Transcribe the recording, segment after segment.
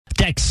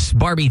Dex,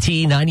 Barbie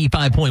T,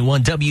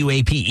 95.1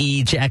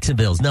 WAPE,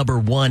 Jacksonville's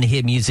 #1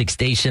 hit music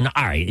station.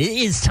 All right, it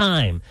is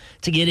time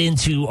to get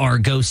into our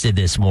Ghosted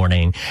this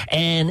morning.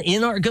 And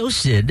in our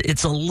Ghosted,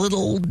 it's a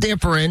little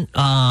different.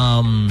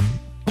 Well,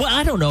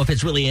 I don't know if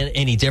it's really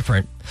any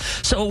different.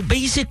 So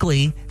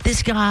basically,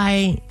 this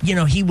guy,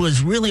 he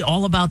was really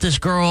all about this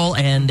girl,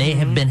 and they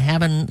have been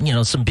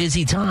having, some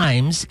busy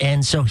times.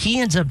 And so he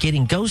ends up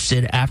getting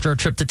ghosted after a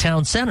trip to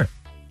Town Center.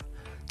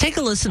 Take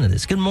a listen to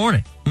this. Good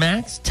morning,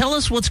 Max. Tell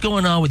us what's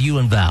going on with you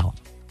and Val.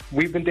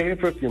 We've been dating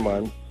for a few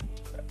months,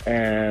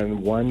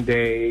 and one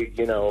day,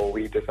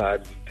 we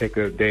decided to take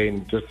a day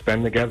and just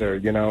spend together,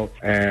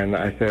 and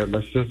I said,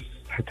 let's just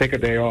take a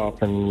day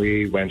off, and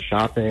we went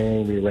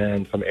shopping, we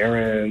ran some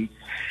errands,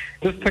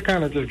 just to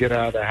kind of just get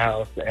out of the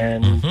house,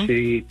 and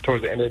she,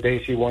 towards the end of the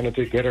day, she wanted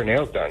to get her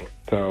nails done.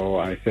 So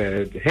I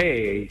said,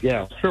 hey,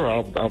 yeah, sure,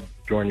 I'll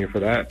join you for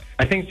that.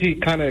 I think she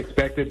kind of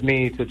expected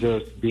me to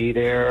just be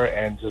there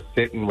and just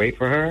sit and wait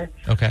for her.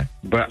 Okay.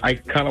 But I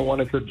kind of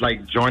wanted to,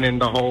 join in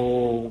the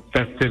whole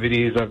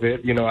festivities of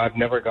it. I've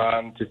never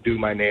gone to do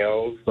my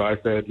nails. So I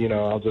said,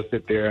 I'll just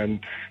sit there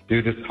and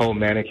do this whole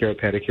manicure,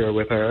 pedicure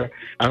with her.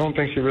 I don't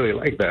think she really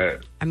liked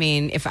that. I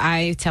mean, if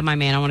I tell my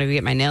man I want to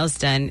get my nails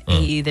done,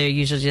 he either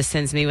usually just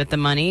sends me with the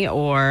money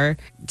or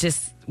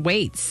just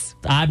waits.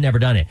 I've never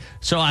done it.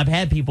 So I've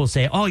had people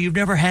say, oh, you've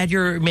never had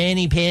your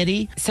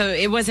mani-pedi? So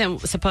it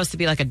wasn't supposed to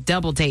be like a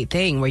double date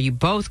thing where you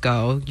both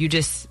go. You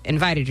just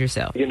invited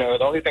yourself. The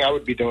only thing I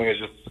would be doing is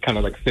just kind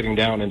of sitting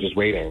down and just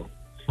waiting.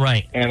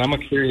 Right. And I'm a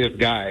curious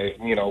guy.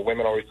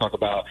 Women always talk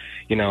about,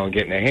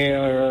 getting their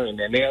hair and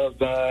their nails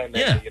done, and,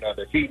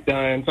 their feet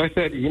done. So I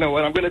said, you know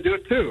what, I'm going to do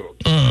it too.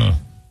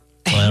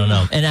 Well, I don't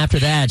know. And after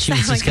that, she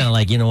was just kind of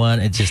like, you know what?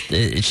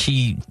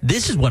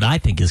 This is what I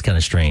think is kind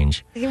of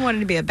strange. He wanted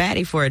to be a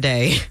baddie for a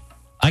day.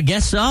 I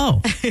guess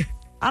so.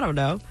 I don't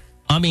know.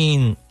 I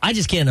mean, I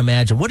just can't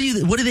imagine. What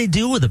do they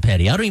do with a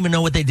pedi? I don't even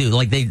know what they do.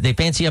 Like they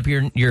fancy up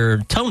your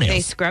toenails.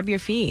 They scrub your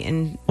feet,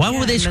 and why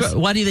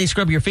do they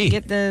scrub your feet?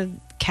 Get the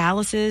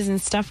calluses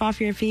and stuff off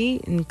your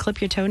feet and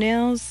clip your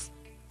toenails.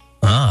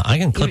 I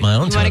can clip my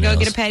own toenails. You want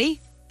to go get a pedi?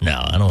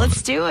 No, I don't.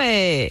 Let's do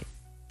it.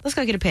 Let's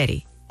go get a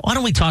pedi. Why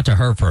don't we talk to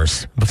her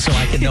first so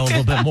I can know a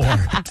little bit more?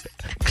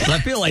 Because I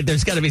feel like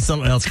there's got to be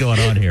something else going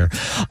on here.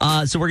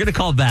 So we're going to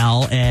call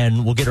Val,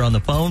 and we'll get her on the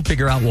phone,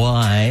 figure out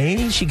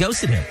why she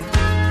ghosted him.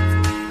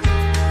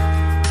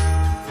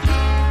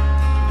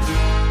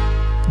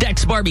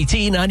 Dex, Barbie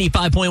T,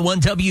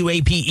 95.1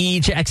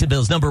 WAPE,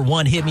 Jacksonville's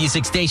 #1 hit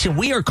music station.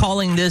 We are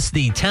calling this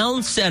the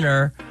Town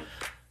Center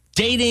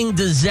Dating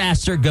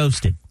Disaster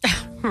Ghosted.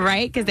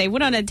 Right? Because they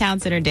went on a Town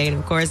Center date,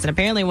 of course, and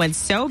apparently went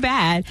so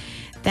bad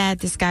that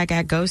this guy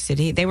got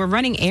ghosted. They were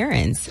running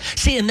errands.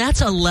 See, and that's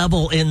a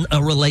level in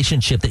a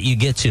relationship that you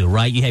get to,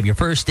 right? You have your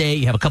first date,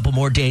 you have a couple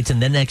more dates, and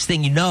then next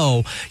thing you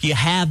know, you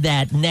have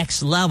that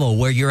next level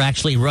where you're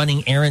actually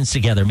running errands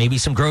together, maybe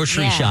some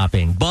grocery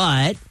shopping.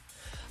 But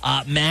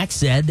Max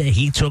said that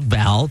he took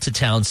Val to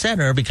Town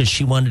Center because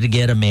she wanted to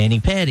get a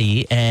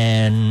mani-pedi,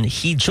 and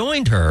he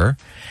joined her,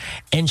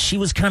 and she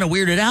was kind of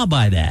weirded out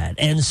by that.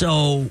 And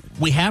so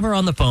we have her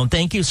on the phone.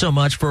 Thank you so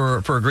much for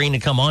agreeing to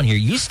come on here.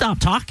 You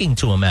stopped talking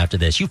to him after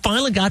this. You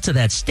finally got to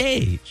that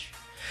stage,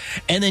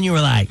 and then you were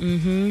like,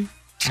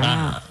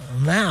 now.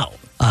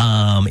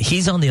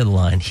 He's on the other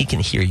line. He can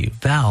hear you.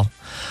 Val,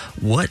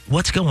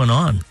 what's going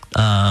on?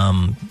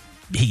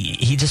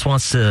 He just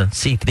wants to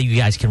see if you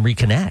guys can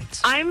reconnect.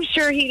 I'm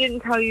sure he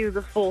didn't tell you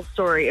the full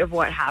story of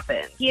what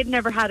happened. He had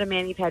never had a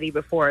mani-pedi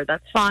before.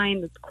 That's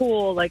fine. That's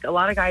cool. A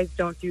lot of guys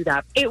don't do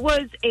that. It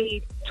was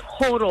a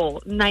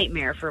total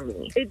nightmare for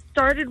me. It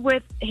started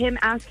with him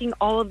asking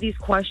all of these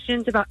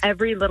questions about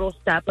every little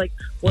step.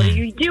 What are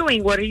you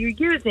doing? What are you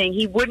using?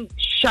 He wouldn't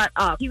shut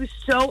up. He was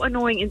so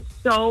annoying and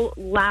so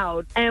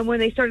loud. And when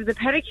they started the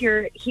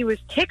pedicure, he was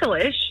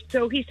ticklish.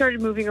 So he started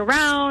moving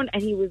around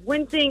and he was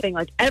wincing,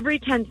 every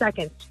 10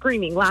 seconds,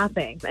 screaming,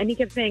 laughing. And he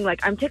kept saying,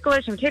 I'm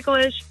ticklish, I'm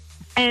ticklish.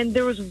 And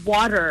there was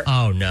water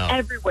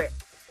everywhere.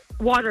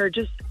 Water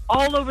just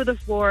all over the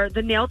floor.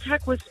 The nail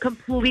tech was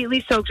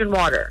completely soaked in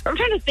water. I'm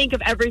trying to think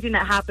of everything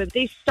that happened.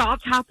 They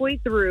stopped halfway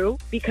through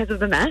because of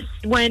the mess.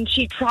 When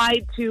she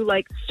tried to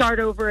start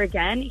over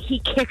again, he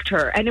kicked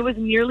her, and it was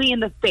nearly in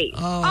the face.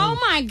 Oh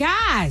my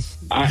gosh.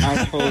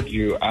 I told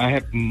you, I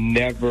have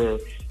never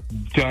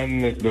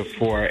done this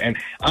before, and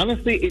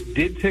honestly it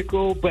did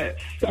tickle, but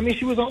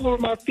she was all over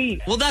my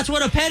feet. Well, that's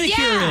what a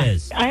pedicure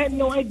is. I had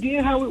no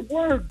idea how it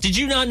worked. Did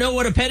you not know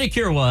what a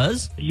pedicure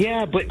was?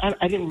 Yeah, but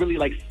I didn't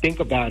really think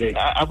about it.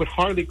 I would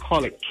hardly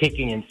call it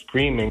kicking and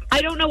screaming.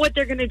 I don't know what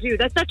they're gonna do.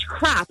 That's such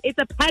crap. It's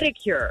a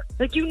pedicure.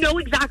 You know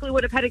exactly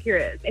what a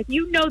pedicure is. If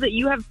you know that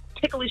you have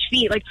ticklish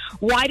feet,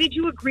 why did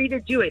you agree to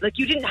do it?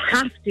 You didn't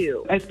have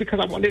to. It's because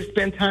I wanted to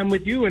spend time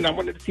with you, and I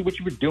wanted to see what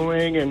you were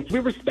doing, and we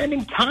were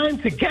spending time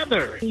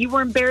together. You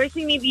were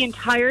embarrassing me the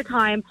entire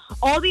time.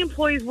 All the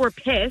employees were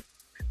pissed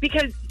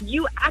because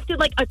you acted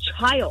like a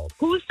child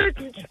who starts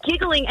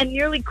giggling and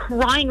nearly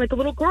crying like a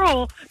little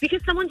girl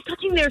because someone's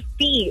touching their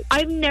feet.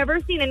 I've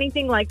never seen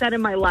anything like that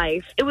in my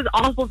life. It was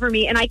awful for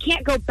me, and I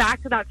can't go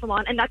back to that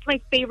salon, and that's my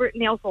favorite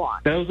nail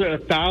salon. Those are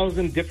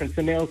 1,000 different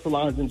nail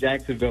salons in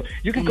Jacksonville.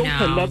 You can go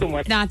to another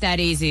one. It's not that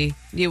easy.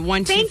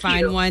 Once you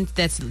find one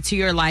that's to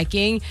your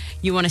liking,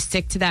 you want to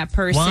stick to that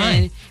person.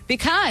 Why?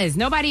 Because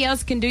nobody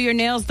else can do your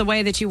nails the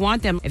way that you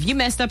want them. If you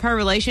messed up her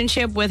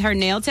relationship with her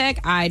nail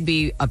tech, I'd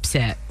be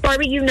upset.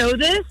 Barbie, you know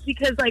this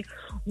because, like,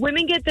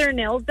 women get their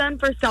nails done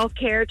for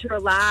self-care, to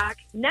relax.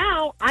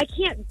 Now, I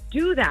can't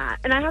do that.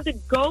 And I have to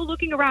go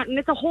looking around, and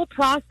it's a whole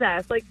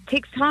process. Like, it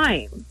takes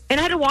time. And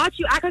I had to watch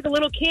you act like a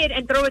little kid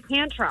and throw a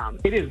tantrum.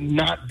 It is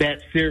not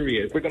that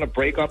serious. We're going to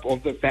break up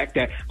over the fact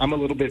that I'm a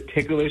little bit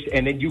ticklish,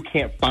 and then you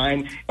can't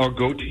find or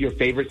go to your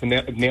favorite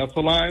nail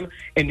salon,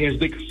 and there's,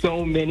 like,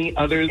 so many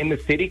others in the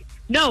city.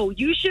 No,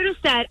 you should have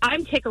said,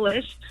 I'm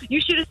ticklish.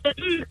 You should have said,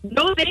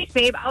 no thanks,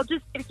 babe. I'll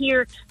just sit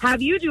here,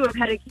 have you do a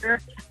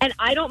pedicure, and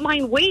I don't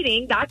mind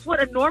waiting. That's what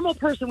a normal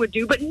person would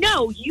do. But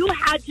no, you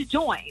had to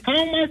join. How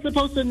am I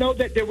supposed to know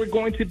that they were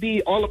going to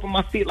be all up on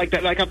my feet like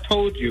that, like I've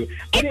told you?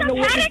 I didn't know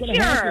what was going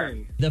to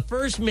happen. The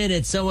first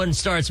minute someone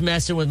starts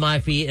messing with my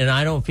feet and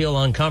I don't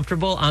feel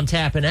uncomfortable, I'm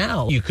tapping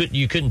out. You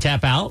couldn't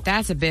tap out?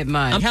 That's a bit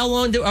much. How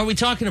long are we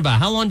talking about?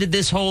 How long did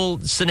this whole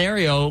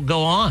scenario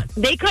go on?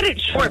 They cut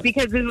it short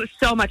because it was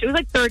so much. It was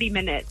like 30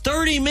 minutes.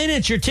 30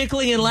 minutes, you're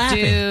tickling and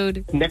laughing.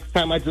 Dude. Next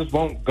time I just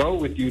won't go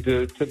with you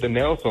to the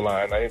nail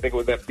salon. I didn't think it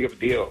was that big of a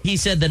deal. He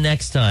said the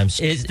next time.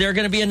 Is there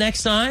going to be a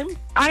next time?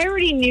 I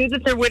already knew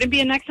that there wouldn't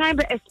be a next time,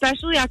 but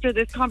especially after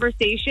this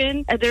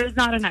conversation, there's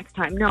not a next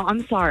time. No,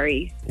 I'm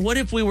sorry. What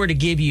if we were to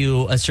give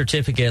you a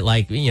certificate,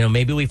 like,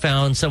 maybe we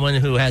found someone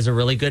who has a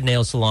really good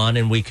nail salon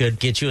and we could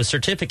get you a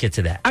certificate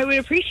to that? I would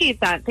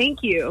appreciate that. Thank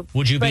you.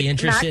 Would you be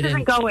interested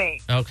in going?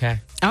 Okay.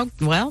 Oh,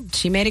 well,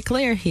 she made it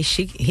clear. He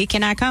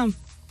cannot come.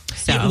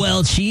 So. Yeah,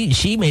 well,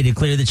 she made it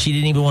clear that she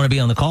didn't even want to be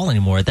on the call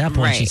anymore. At that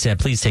point, She said,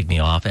 please take me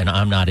off, and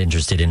I'm not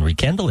interested in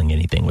rekindling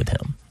anything with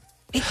him.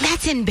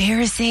 That's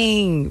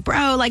embarrassing,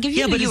 bro. Like, if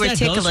you knew you were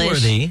ticklish.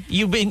 Ghostworthy?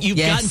 You've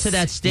gotten to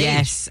that stage.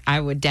 Yes,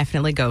 I would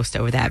definitely ghost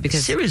over that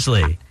because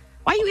seriously.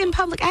 Why are you in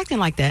public acting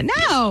like that?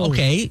 No.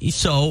 Okay,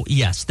 so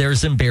yes,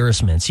 there's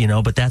embarrassments,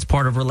 but that's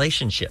part of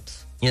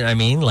relationships. You know what I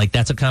mean? Like,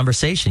 that's a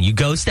conversation. You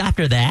ghost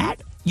after that?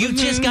 You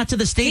just got to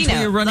the stage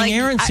where you're running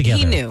errands together.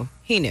 He knew.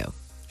 He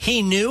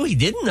knew. He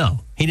didn't know.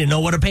 He didn't know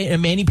what a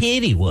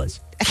mani-pedi was.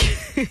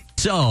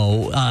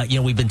 So,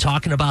 we've been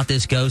talking about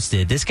this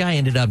ghosted. This guy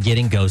ended up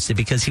getting ghosted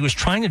because he was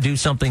trying to do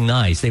something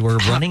nice. They were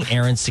running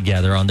errands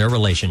together on their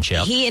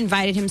relationship. He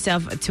invited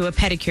himself to a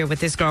pedicure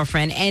with his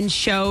girlfriend and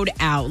showed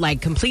out,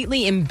 like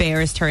completely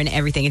embarrassed her and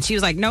everything. And she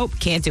was like, nope,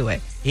 can't do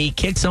it. He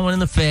kicked someone in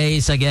the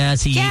face, I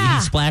guess. He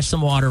splashed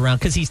some water around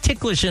because he's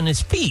ticklish in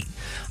his feet.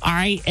 All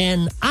right.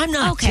 And I'm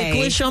not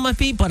ticklish on my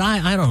feet, but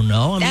I don't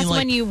know. That's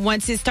when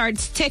once it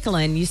starts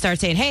tickling, you start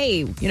saying,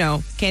 hey,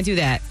 can't do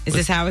that. Is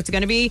this how it's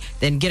going to be?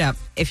 Then get up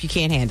if you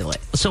can't handle it.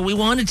 So we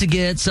wanted to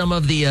get some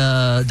of the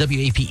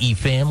WAPE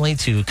family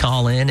to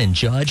call in and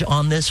judge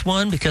on this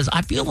one because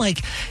I feel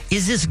like,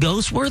 is this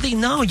ghost worthy?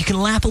 No, you can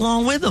laugh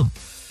along with them.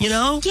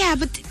 Yeah,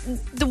 but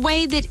the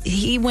way that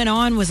he went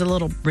on was a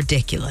little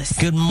ridiculous.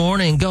 Good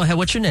morning. Go ahead.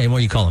 What's your name? Where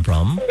are you calling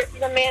from? This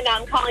is Amanda.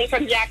 I'm calling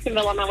from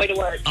Jacksonville on my way to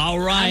work. All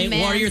right.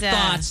 Amanda. What are your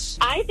thoughts?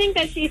 I think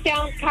that she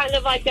sounds kind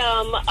of like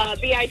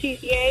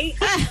BITCA.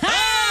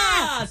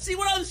 See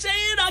what I'm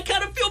saying? I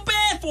kind of feel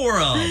bad for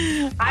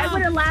him. I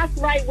would have laughed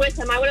right with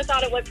him. I would have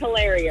thought it was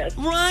hilarious.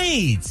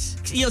 Right.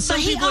 Some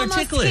people are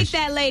ticklish. He almost kicked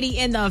that lady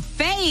in the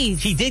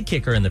face. He did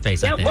kick her in the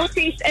face, I think. Well,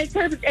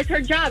 it's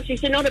her job. She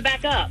should know to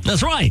back up.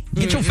 That's right.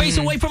 Get your face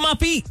away from my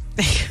feet.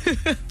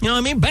 You know what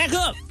I mean? Back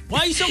up. Why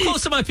are you so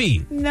close to my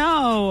feet?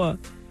 No.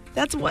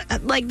 That's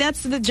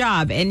the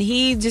job. And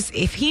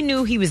if he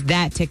knew he was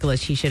that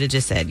ticklish, he should have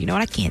just said, you know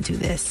what, I can't do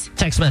this.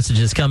 Text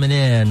messages coming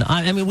in.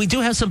 I mean, we do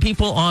have some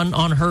people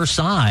on her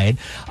side.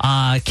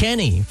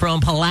 Kenny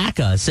from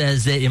Palaca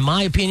says that, in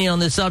my opinion on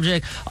this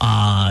subject,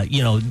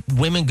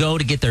 women go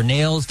to get their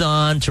nails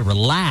done to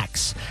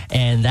relax.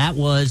 And that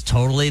was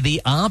totally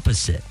the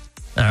opposite.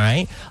 All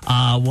right.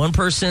 One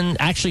person,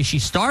 actually, she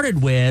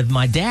started with,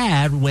 my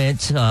dad went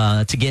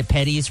to get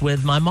pedis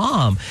with my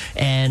mom.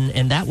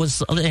 And that was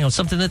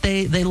something that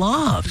they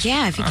loved.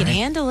 Yeah, if you can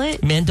handle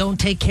it. Men don't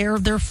take care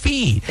of their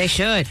feet. They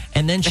should.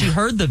 And then she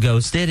heard the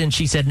ghosted and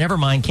she said, never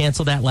mind,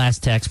 cancel that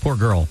last text. Poor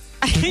girl.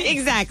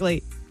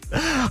 Exactly.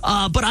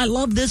 But I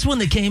love this one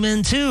that came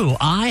in too.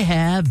 I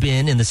have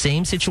been in the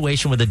same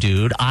situation with a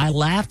dude. I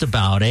laughed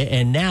about it,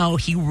 and now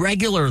he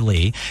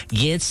regularly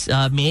gets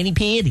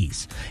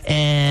mani-pedis.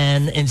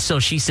 And so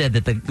she said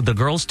that the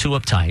girl's too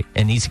uptight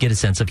and needs to get a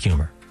sense of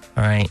humor.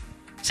 All right.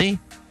 See,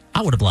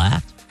 I would have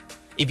laughed.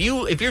 If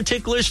you're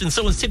ticklish and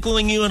someone's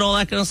tickling you and all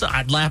that kind of stuff,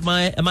 I'd laugh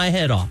my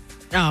head off.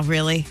 Oh,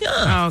 really? Yeah.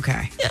 Oh,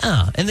 okay.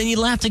 Yeah. And then you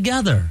laugh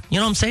together. You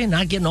know what I'm saying?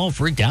 Not getting all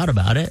freaked out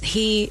about it.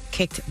 He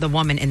kicked the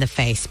woman in the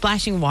face,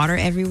 splashing water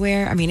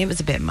everywhere. I mean, it was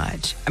a bit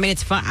much. I mean,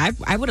 it's fun.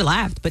 I would have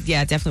laughed, but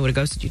yeah, I definitely would have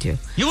ghosted you too.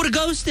 You would have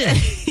ghosted?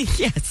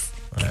 Yes.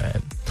 All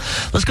right.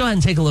 Let's go ahead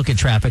and take a look at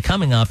traffic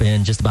coming up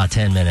in just about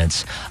 10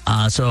 minutes.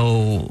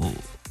 So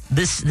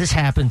this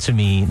happened to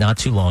me not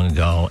too long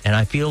ago, and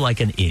I feel like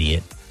an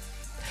idiot.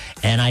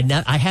 And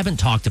I haven't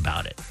talked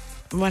about it.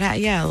 What are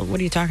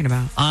you talking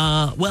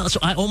about? Well, so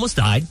I almost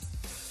died.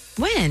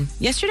 When?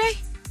 Yesterday?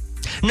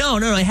 No,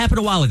 it happened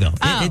a while ago.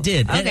 Oh, it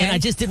did. okay. And I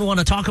just didn't want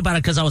to talk about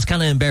it because I was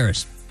kind of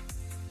embarrassed.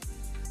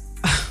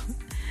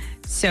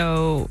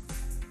 So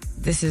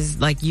this is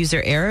like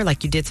user error,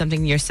 like you did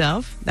something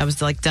yourself that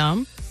was like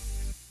dumb?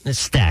 It's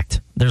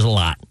stacked. There's a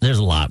lot.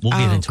 We'll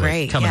get into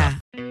great. it coming up.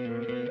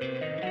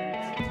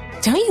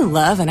 Don't you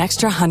love an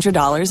extra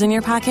 $100 in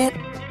your pocket?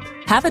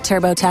 Have a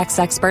TurboTax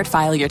expert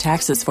file your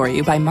taxes for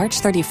you by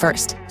March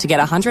 31st to get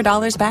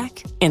 $100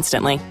 back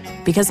instantly.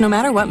 Because no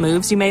matter what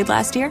moves you made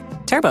last year,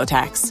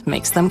 TurboTax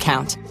makes them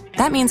count.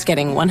 That means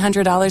getting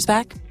 $100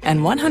 back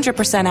and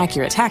 100%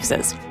 accurate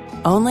taxes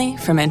only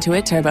from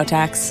Intuit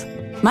TurboTax.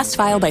 Must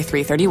file by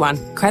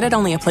 3/31. Credit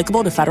only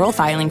applicable to federal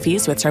filing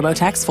fees with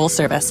TurboTax full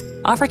service.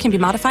 Offer can be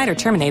modified or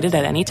terminated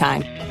at any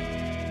time.